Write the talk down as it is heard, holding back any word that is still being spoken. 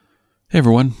Hey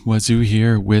everyone, Wazoo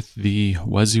here with the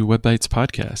Wazoo Web Bytes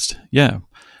podcast. Yeah,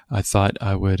 I thought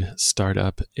I would start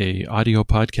up a audio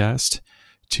podcast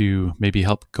to maybe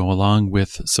help go along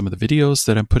with some of the videos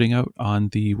that I'm putting out on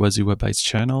the Wazoo Web Bytes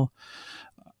channel.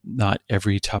 Not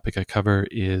every topic I cover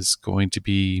is going to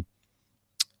be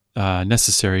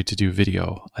necessary to do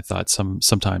video. I thought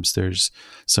sometimes there's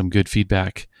some good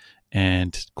feedback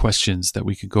and questions that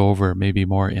we could go over maybe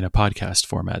more in a podcast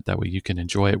format. That way you can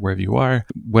enjoy it wherever you are,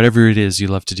 whatever it is you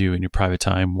love to do in your private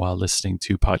time while listening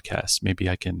to podcasts. Maybe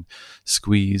I can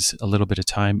squeeze a little bit of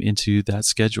time into that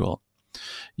schedule.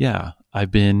 Yeah,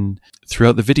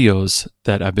 throughout the videos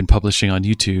that I've been publishing on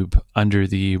YouTube under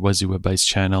the Wazoo Web Bytes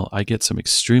channel, I get some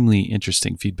extremely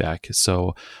interesting feedback.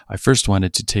 So I first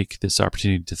wanted to take this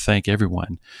opportunity to thank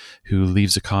everyone who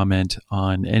leaves a comment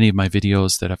on any of my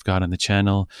videos that I've got on the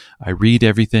channel. I read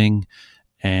everything,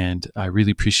 and I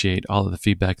really appreciate all of the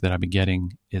feedback that I've been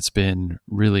getting. It's been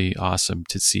really awesome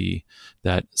to see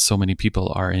that so many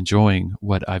people are enjoying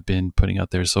what I've been putting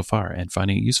out there so far and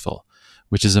finding it useful,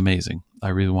 which is amazing. I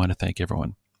really want to thank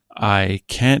everyone. I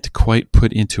can't quite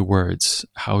put into words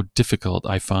how difficult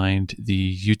I find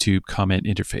the YouTube comment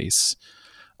interface.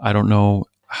 I don't know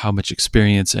how much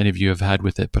experience any of you have had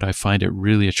with it, but I find it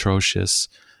really atrocious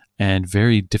and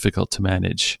very difficult to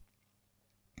manage.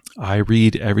 I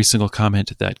read every single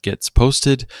comment that gets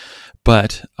posted,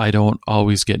 but I don't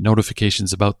always get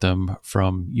notifications about them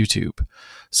from YouTube.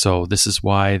 So this is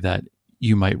why that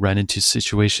you might run into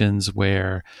situations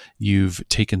where you've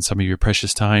taken some of your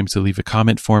precious time to leave a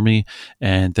comment for me,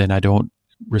 and then I don't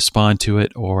respond to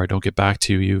it, or I don't get back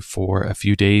to you for a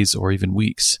few days or even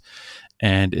weeks.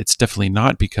 And it's definitely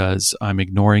not because I'm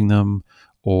ignoring them,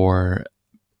 or,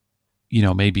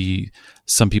 maybe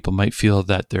some people might feel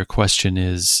that their question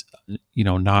is,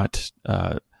 not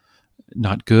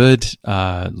good,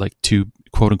 like too,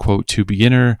 quote unquote, too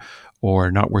beginner,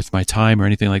 or not worth my time or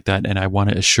anything like that. And I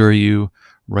want to assure you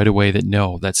right away that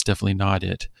no, that's definitely not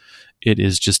it. It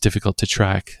is just difficult to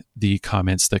track the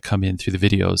comments that come in through the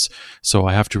videos. So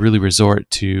I have to really resort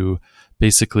to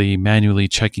basically manually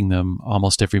checking them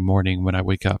almost every morning when I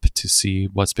wake up to see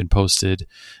what's been posted,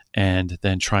 and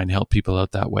then try and help people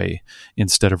out that way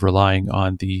instead of relying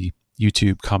on the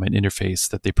YouTube comment interface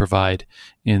that they provide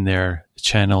in their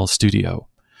channel studio.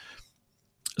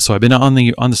 So I've been on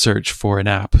the search for an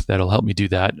app that'll help me do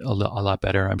that a lot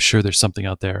better. I'm sure there's something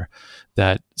out there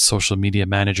that social media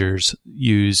managers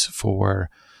use for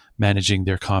managing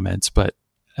their comments, but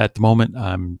at the moment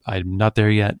I'm not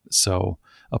there yet. So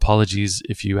apologies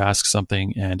if you ask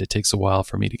something and it takes a while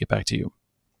for me to get back to you.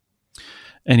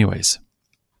 Anyways,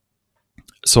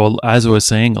 so as I was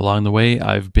saying, along the way,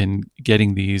 I've been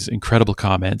getting these incredible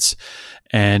comments,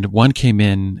 and one came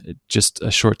in just a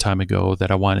short time ago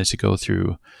that I wanted to go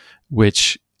through,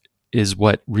 which is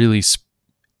what really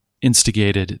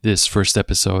instigated this first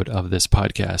episode of this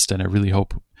podcast. And I really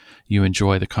hope you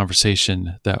enjoy the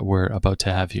conversation that we're about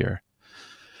to have here.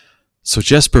 So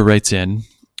Jesper writes in,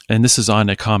 and this is on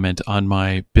a comment on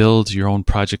my Build Your Own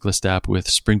Project List app with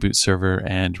Spring Boot Server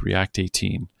and React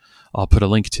 18. I'll put a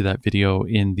link to that video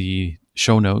in the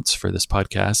show notes for this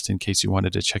podcast in case you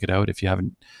wanted to check it out if you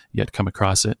haven't yet come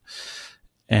across it.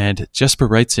 And Jesper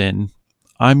writes in,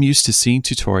 I'm used to seeing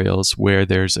tutorials where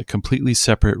there's a completely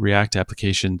separate React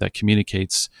application that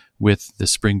communicates with the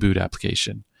Spring Boot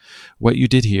application. What you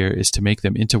did here is to make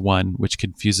them into one, which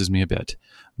confuses me a bit.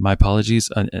 My apologies.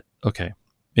 Okay,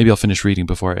 maybe I'll finish reading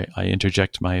before I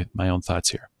interject my own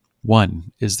thoughts here.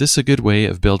 1. Is this a good way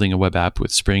of building a web app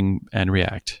with Spring and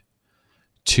React?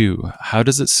 2. How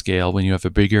does it scale when you have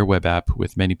a bigger web app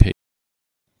with many pages?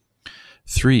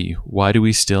 3. Why do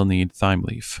we still need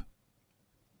ThymeLeaf?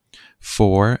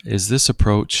 4. Is this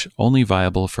approach only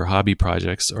viable for hobby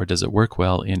projects, or does it work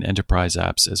well in enterprise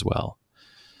apps as well?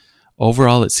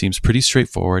 Overall, it seems pretty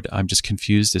straightforward. I'm just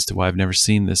confused as to why I've never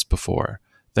seen this before.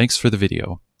 Thanks for the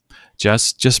video.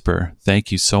 Jesper,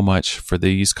 thank you so much for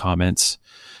these comments.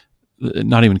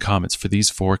 Not even comments, for these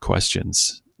 4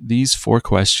 questions. These 4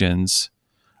 questions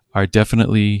are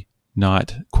definitely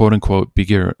not quote-unquote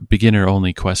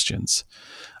beginner-only questions.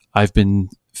 I've been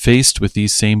faced with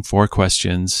these same 4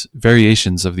 questions,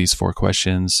 variations of these 4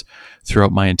 questions,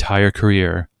 throughout my entire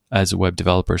career as a web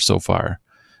developer so far.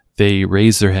 They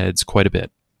raise their heads quite a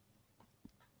bit.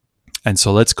 And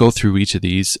so let's go through each of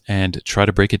these and try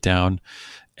to break it down,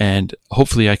 and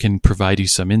hopefully I can provide you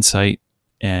some insight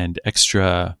and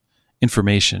extra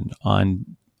information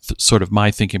on sort of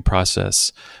my thinking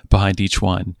process behind each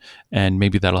one, and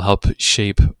maybe that'll help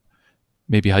shape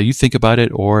maybe how you think about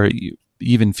it, or you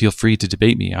even feel free to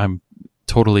debate me. I'm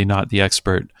totally not the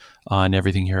expert on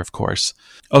everything here, of course.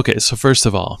 Okay, so first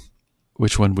of all,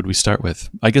 which one would we start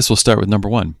with? I guess we'll start with number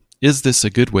one. Is this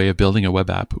a good way of building a web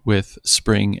app with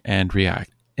Spring and React?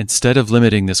 Instead of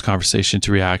limiting this conversation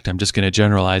to React, I'm just going to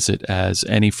generalize it as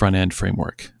any front-end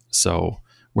framework. So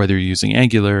whether you're using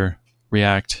Angular,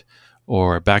 React,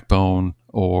 or Backbone,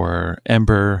 or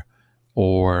Ember,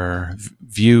 or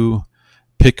Vue,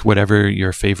 pick whatever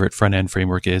your favorite front-end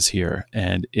framework is here,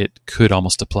 and it could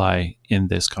almost apply in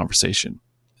this conversation.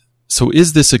 So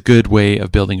is this a good way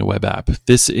of building a web app?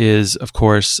 This is, of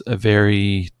course, a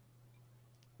very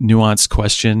nuanced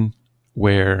question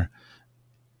where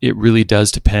it really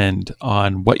does depend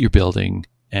on what you're building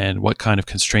and what kind of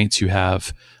constraints you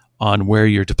have on where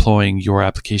you're deploying your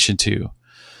application to.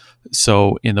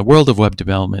 So in the world of web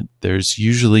development, there's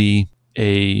usually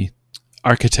a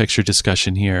architecture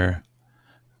discussion here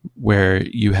where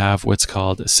you have what's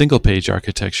called a single page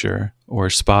architecture, or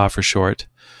SPA for short,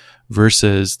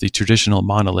 versus the traditional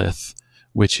monolith,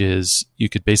 which is, you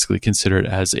could basically consider it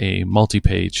as a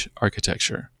multi-page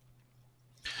architecture.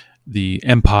 The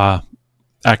MPA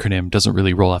acronym doesn't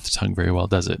really roll off the tongue very well,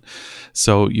 does it?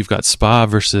 So you've got SPA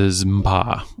versus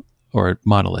MPA, or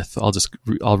monolith.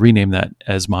 I'll rename that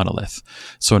as monolith.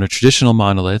 So in a traditional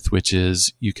monolith, which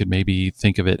is, you could maybe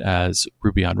think of it as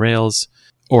Ruby on Rails,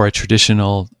 or a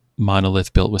traditional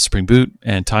monolith built with Spring Boot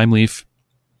and Timeleaf,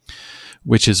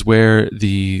 which is where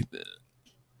the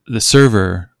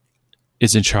server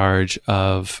is in charge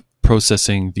of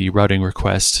processing the routing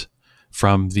request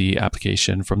from the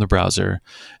application, from the browser,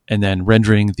 and then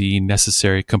rendering the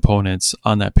necessary components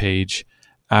on that page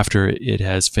after it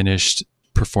has finished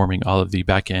performing all of the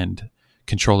backend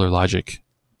controller logic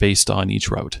based on each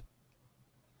route.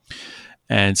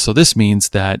 And so this means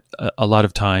that a lot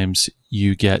of times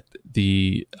you get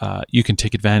you can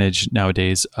take advantage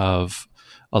nowadays of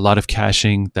a lot of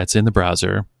caching that's in the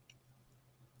browser.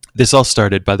 This all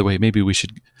started, by the way, maybe we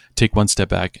should take one step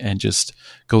back and just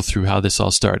go through how this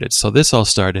all started. So this all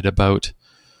started about,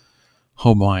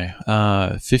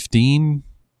 15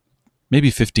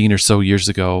 or so years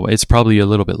ago. It's probably a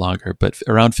little bit longer, but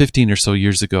around 15 or so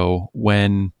years ago,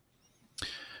 when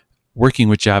working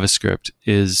with JavaScript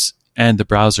and the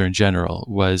browser in general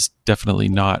was definitely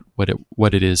not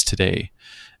what it is today.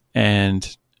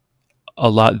 And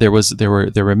there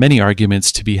were many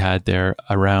arguments to be had there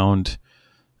around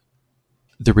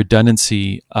the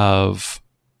redundancy of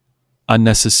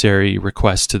unnecessary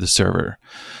requests to the server.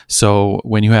 So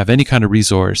when you have any kind of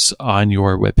resource on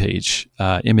your web page,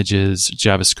 images,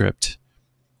 JavaScript,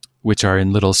 which are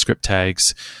in little script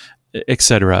tags,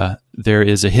 etc., there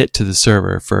is a hit to the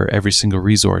server for every single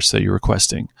resource that you're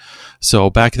requesting. So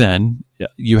back then,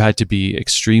 you had to be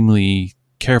extremely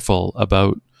careful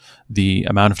about the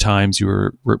amount of times you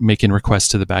were making requests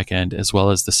to the backend, as well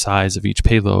as the size of each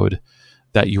payload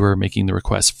that you were making the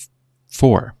request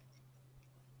for.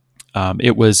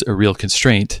 It was a real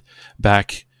constraint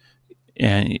back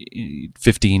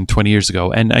 15, 20 years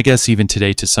ago. And I guess even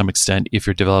today to some extent, if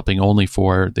you're developing only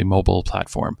for the mobile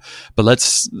platform. But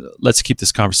let's keep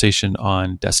this conversation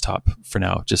on desktop for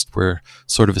now. Just, we're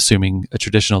sort of assuming a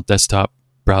traditional desktop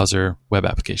browser web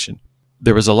application.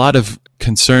 There was a lot of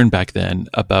concern back then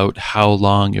about how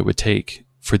long it would take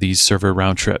for these server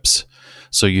round trips.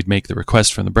 So you'd make the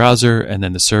request from the browser, and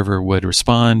then the server would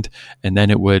respond, and then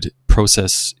it would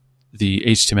process the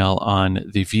HTML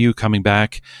on the view coming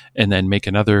back, and then make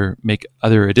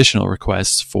other additional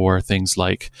requests for things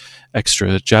like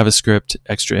extra JavaScript,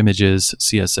 extra images,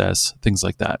 CSS, things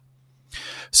like that.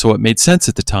 So it made sense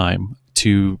at the time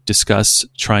to discuss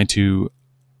trying to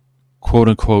quote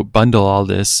unquote bundle all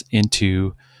this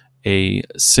into a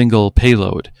single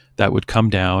payload that would come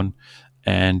down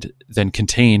and then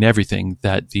contain everything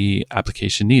that the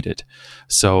application needed.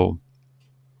 So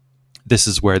this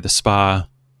is where the SPA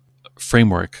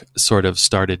framework sort of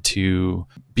started to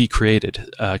be created,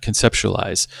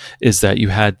 conceptualize, is that you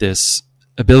had this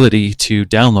ability to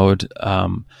download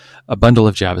a bundle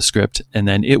of JavaScript, and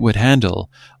then it would handle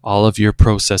all of your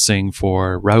processing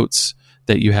for routes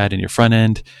that you had in your front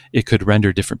end. It could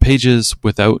render different pages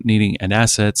without needing an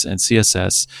assets and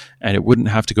CSS, and it wouldn't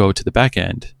have to go to the back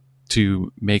end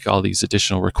to make all these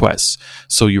additional requests.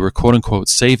 So you were quote unquote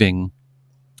saving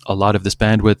a lot of this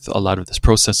bandwidth, a lot of this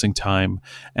processing time,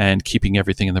 and keeping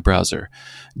everything in the browser.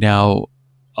 Now,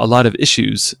 a lot of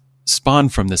issues spawn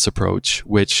from this approach,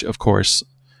 which of course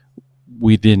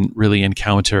we didn't really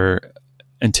encounter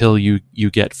until you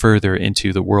get further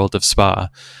into the world of SPA.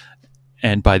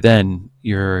 And by then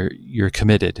you're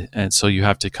committed. And so you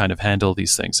have to kind of handle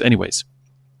these things. Anyways,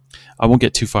 I won't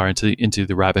get too far into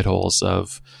the rabbit holes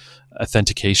of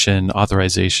authentication,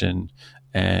 authorization,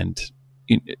 and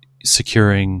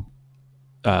securing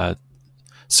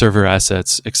server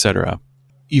assets, etc.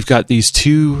 you've got these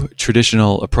two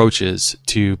traditional approaches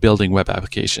to building web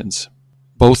applications.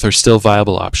 Both are still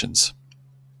viable options.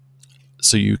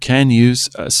 So you can use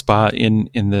a spa in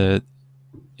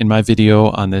my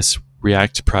video on this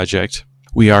React project.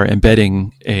 We are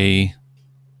embedding a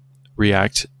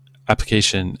React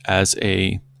application as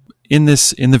in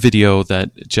the video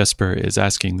that Jesper is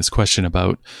asking this question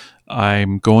about.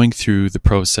 I'm going through the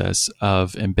process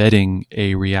of embedding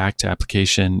a React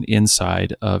application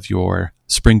inside of your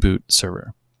Spring Boot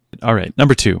server. All right,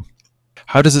 number 2.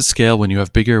 How does it scale when you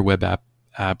have bigger web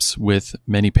apps with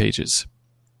many pages?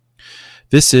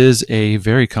 This is a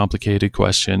very complicated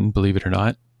question, believe it or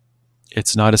not.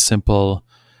 It's not a simple,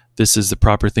 this is the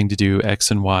proper thing to do,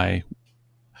 X and Y.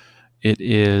 It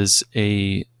is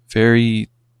a very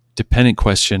dependent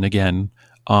question, again,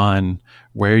 on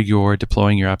where you're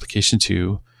deploying your application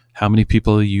to, how many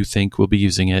people you think will be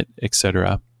using it,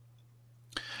 etc.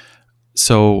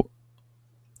 So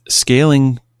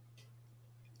scaling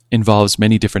involves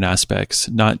many different aspects,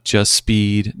 not just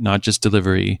speed, not just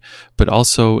delivery, but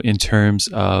also in terms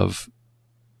of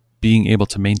being able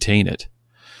to maintain it.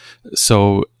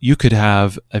 So you could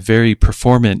have a very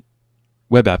performant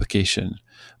web application,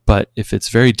 but if it's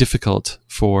very difficult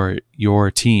for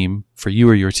your team, for you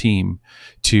or your team,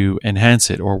 to enhance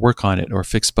it or work on it or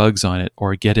fix bugs on it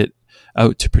or get it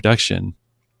out to production,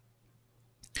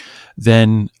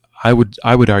 then I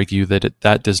would argue that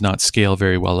that does not scale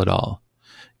very well at all.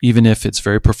 Even if it's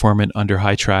very performant under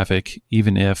high traffic,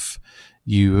 even if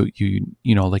you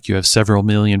like you have several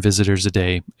million visitors a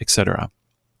day, etc.,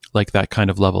 like that kind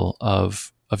of level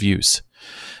of use.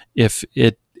 If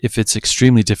it's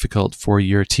extremely difficult for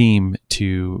your team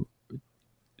to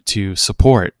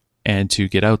support and to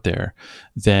get out there,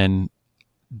 then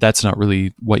that's not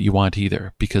really what you want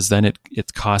either, because then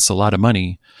it costs a lot of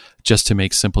money just to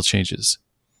make simple changes.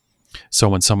 So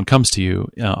when someone comes to you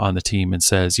on the team and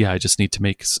says, yeah, I just need to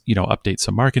make, update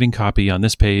some marketing copy on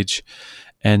this page,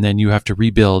 and then you have to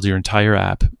rebuild your entire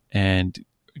app and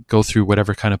go through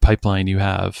whatever kind of pipeline you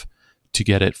have to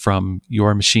get it from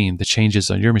your machine, the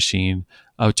changes on your machine,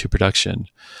 out to production,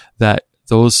 that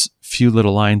those few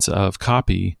little lines of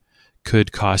copy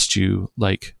could cost you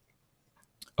like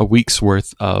a week's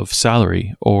worth of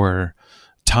salary or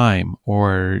time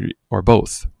or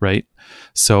both, right?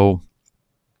 So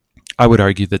I would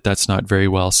argue that that's not very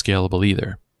well scalable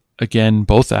either. Again,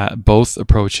 both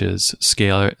approaches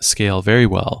scale very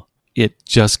well. It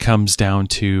just comes down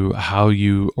to how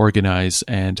you organize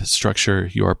and structure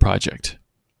your project.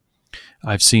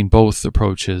 I've seen both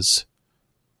approaches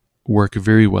work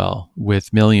very well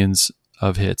with millions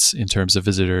of hits in terms of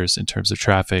visitors, in terms of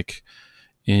traffic,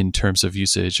 in terms of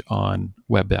usage on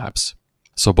web apps.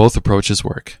 So both approaches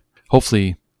work.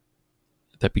 Hopefully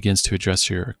that begins to address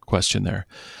your question there.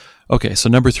 Okay, so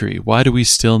number 3, why do we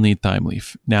still need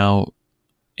ThymeLeaf? Now,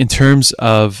 in terms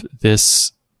of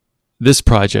this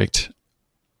project,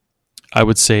 I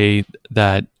would say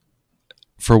that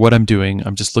for what I'm doing,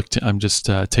 I'm just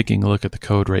taking a look at the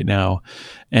code right now,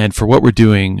 and for what we're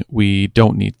doing, we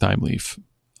don't need ThymeLeaf.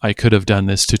 I could have done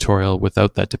this tutorial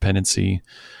without that dependency.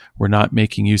 We're not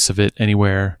making use of it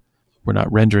anywhere. We're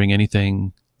not rendering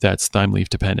anything that's ThymeLeaf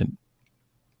dependent.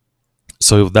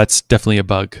 So that's definitely a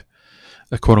bug,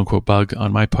 a quote-unquote bug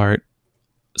on my part.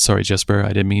 Sorry, Jesper, I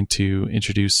didn't mean to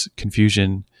introduce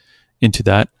confusion into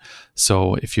that.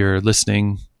 So if you're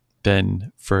listening,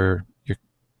 then for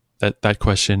that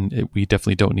question, we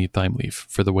definitely don't need ThymeLeaf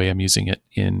for the way I'm using it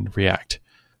in React.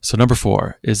 So number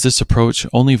 4, is this approach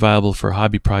only viable for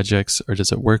hobby projects, or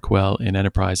does it work well in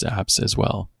enterprise apps as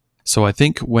well? So I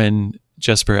think when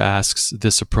Jesper asks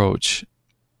this approach,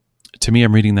 to me,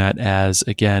 I'm reading that as,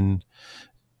 again,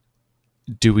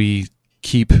 do we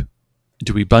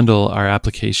bundle our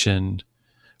application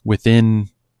within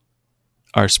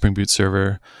our Spring Boot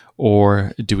server,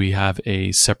 or do we have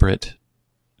a separate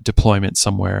deployment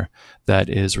somewhere that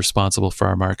is responsible for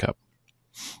our markup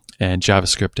and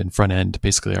JavaScript and front end,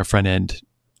 basically our front end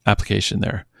application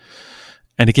there?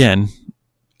 And again,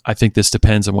 I think this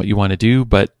depends on what you want to do,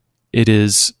 but it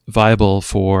is viable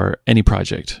for any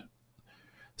project.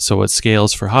 So it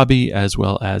scales for hobby as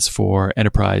well as for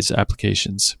enterprise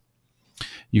applications.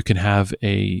 You can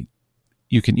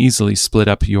easily split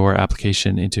up your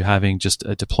application into having just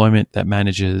a deployment that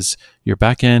manages your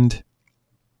backend.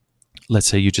 Let's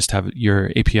say you just have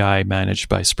your API managed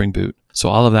by Spring Boot. So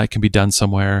all of that can be done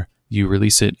somewhere. You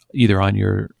release it either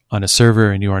on a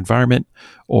server in your environment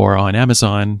or on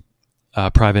Amazon,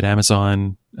 private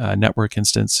Amazon network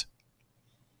instance.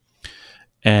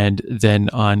 And then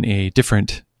on a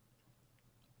different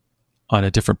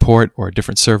port or a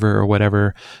different server or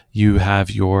whatever, you have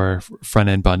your front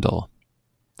end bundle.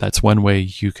 That's one way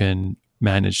you can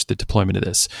manage the deployment of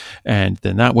this. And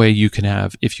then that way you can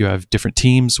have, if you have different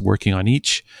teams working on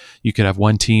each, you could have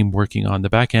one team working on the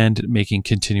back end, making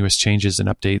continuous changes and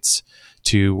updates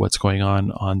to what's going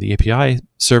on the API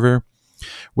server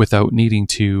without needing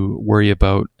to worry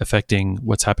about affecting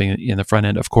what's happening in the front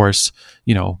end. Of course,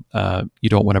 you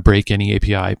don't want to break any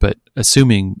API, but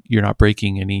assuming you're not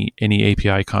breaking any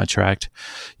API contract,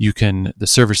 the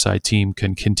server side team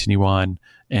can continue on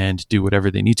and do whatever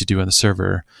they need to do on the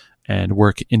server and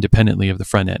work independently of the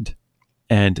front end.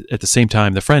 And at the same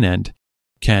time, the front end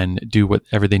can do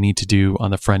whatever they need to do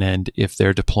on the front end if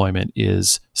their deployment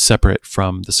is separate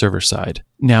from the server side.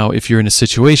 Now, if you're in a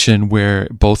situation where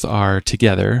both are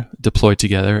together, deployed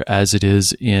together, as it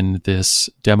is in this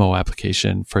demo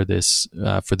application for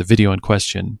the video in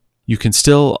question, you can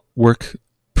still work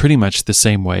pretty much the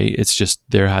same way. It's just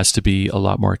there has to be a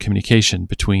lot more communication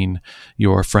between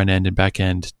your front end and back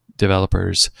end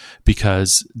developers,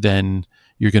 because then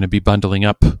you're going to be bundling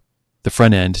up the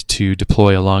front end to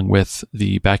deploy along with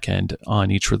the back end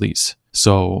on each release.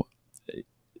 So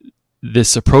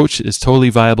this approach is totally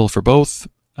viable for both.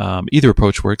 Either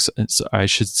approach works. I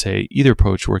should say either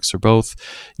approach works for both.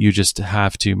 You just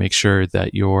have to make sure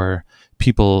that your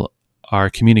people are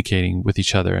communicating with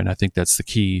each other. And I think that's the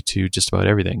key to just about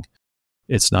everything.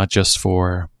 It's not just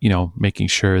for, making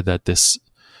sure that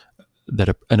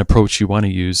an approach you want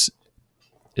to use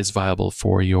is viable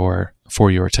for your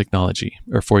technology,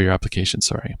 or for your application.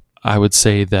 Sorry. I would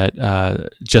say that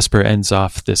Jesper ends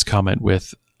off this comment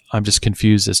with, "I'm just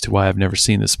confused as to why I've never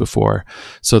seen this before."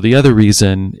 So the other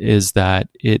reason is that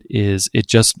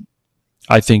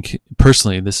I think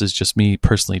personally, this is just me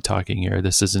personally talking here.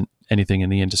 This isn't anything in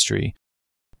the industry,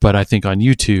 but I think on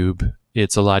YouTube,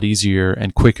 it's a lot easier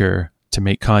and quicker to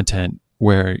make content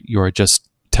where you're just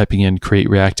typing in create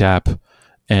React app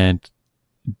and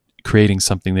creating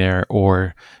something there,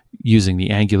 or using the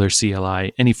Angular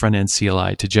CLI, any front-end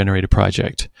CLI, to generate a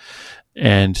project.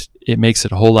 And it makes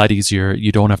it a whole lot easier.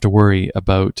 You don't have to worry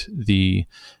about the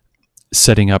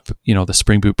setting up, the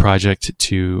Spring Boot project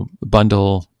to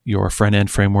bundle your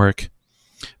front-end framework.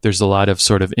 There's a lot of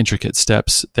sort of intricate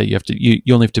steps that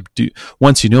you only have to do.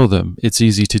 Once you know them, it's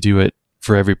easy to do it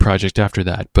for every project after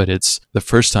that. But it's the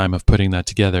first time of putting that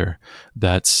together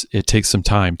it takes some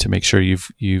time to make sure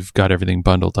you've got everything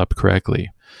bundled up correctly.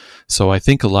 So I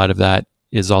think a lot of that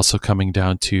is also coming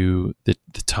down to the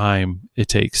time it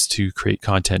takes to create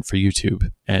content for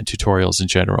YouTube and tutorials in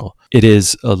general.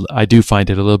 I do find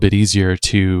it a little bit easier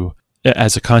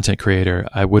as a content creator,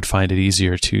 I would find it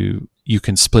easier you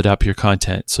can split up your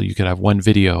content. So you could have one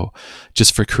video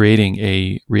just for creating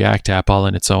a React app all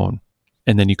on its own.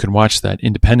 And then you can watch that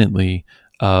independently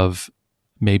of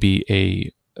maybe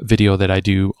a video that I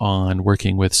do on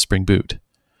working with Spring Boot,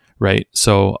 right?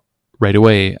 So right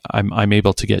away, I'm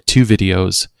able to get 2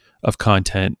 videos of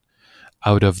content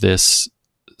out of this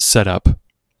setup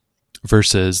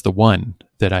versus the one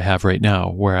that I have right now,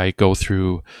 where I go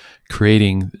through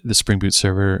creating the Spring Boot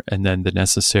server and then the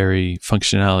necessary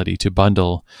functionality to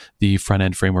bundle the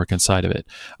front-end framework inside of it.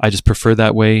 I just prefer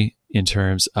that way in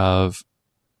terms of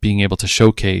being able to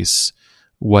showcase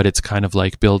what it's kind of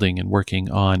like building and working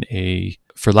on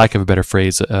for lack of a better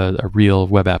phrase, a real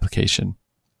web application.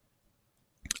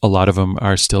 A lot of them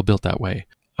are still built that way.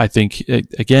 I think,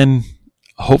 again,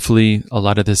 hopefully a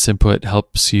lot of this input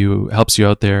helps you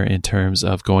out there in terms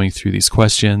of going through these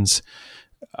questions.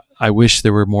 I wish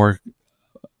there were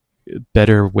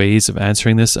better ways of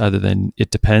answering this other than it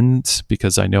depends,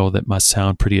 because I know that must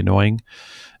sound pretty annoying.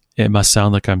 It must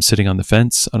sound like I'm sitting on the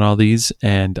fence on all these,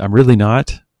 and I'm really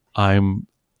not. I'm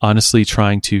honestly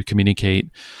trying to communicate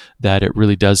that it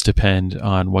really does depend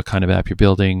on what kind of app you're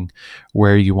building,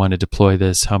 where you want to deploy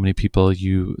this, how many people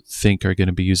you think are going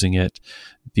to be using it,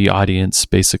 the audience,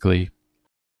 basically,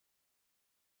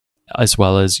 as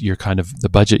well as your kind of the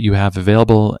budget you have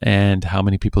available and how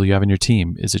many people you have in your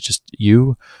team. Is it just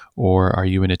you, or are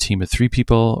you in a team of 3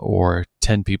 people or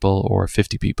 10 people or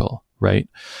 50 people, right?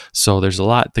 So there's a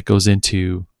lot that goes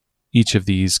into each of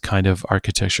these kind of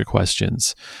architecture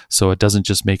questions. So it doesn't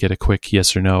just make it a quick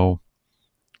yes or no,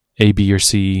 A, B, or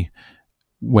C,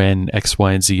 when X,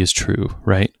 Y, and Z is true,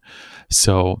 right?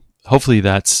 So hopefully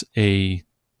that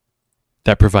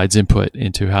provides input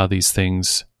into how these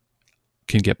things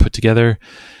can get put together.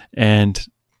 And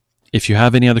if you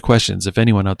have any other questions, if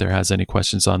anyone out there has any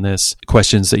questions on this,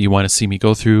 questions that you want to see me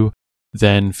go through,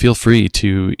 then feel free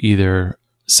to either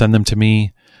send them to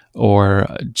me or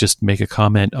just make a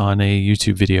comment on a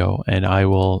YouTube video. And I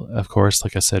will, of course,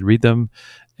 like I said, read them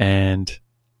and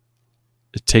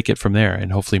take it from there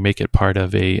and hopefully make it part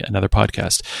of another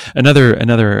podcast.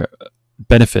 Another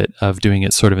benefit of doing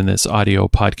it sort of in this audio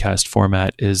podcast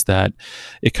format is that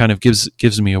it kind of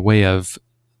gives me a way of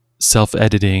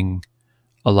self-editing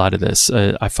a lot of this.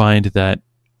 I find that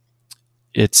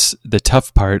it's the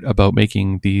tough part about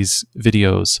making these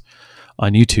videos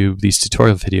on YouTube, these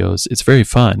tutorial videos. It's very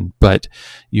fun, but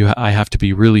I have to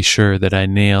be really sure that I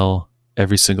nail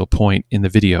every single point in the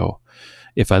video.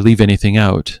 If I leave anything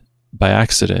out by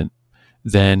accident,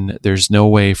 then there's no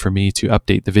way for me to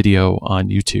update the video on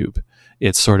YouTube.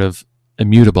 It's sort of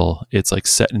immutable. It's like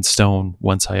set in stone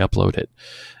once I upload it.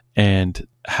 And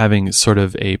having sort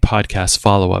of a podcast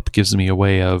follow-up gives me a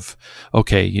way of,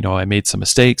 okay, I made some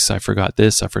mistakes. I forgot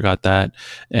this, I forgot that,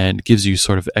 and gives you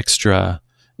sort of extra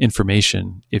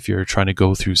information if you're trying to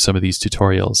go through some of these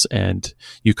tutorials and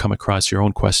you come across your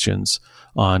own questions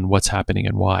on what's happening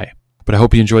and why. But I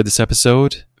hope you enjoyed this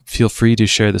episode. Feel free to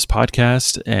share this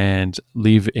podcast and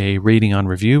leave a rating on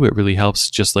review. It really helps,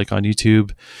 just like on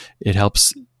YouTube. It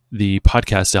helps the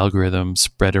podcast algorithm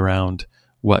spread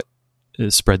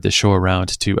the show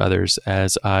around to others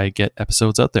as I get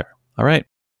episodes out there. All right.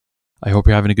 I hope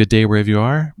you're having a good day wherever you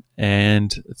are,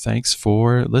 and thanks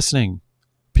for listening.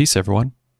 Peace, everyone.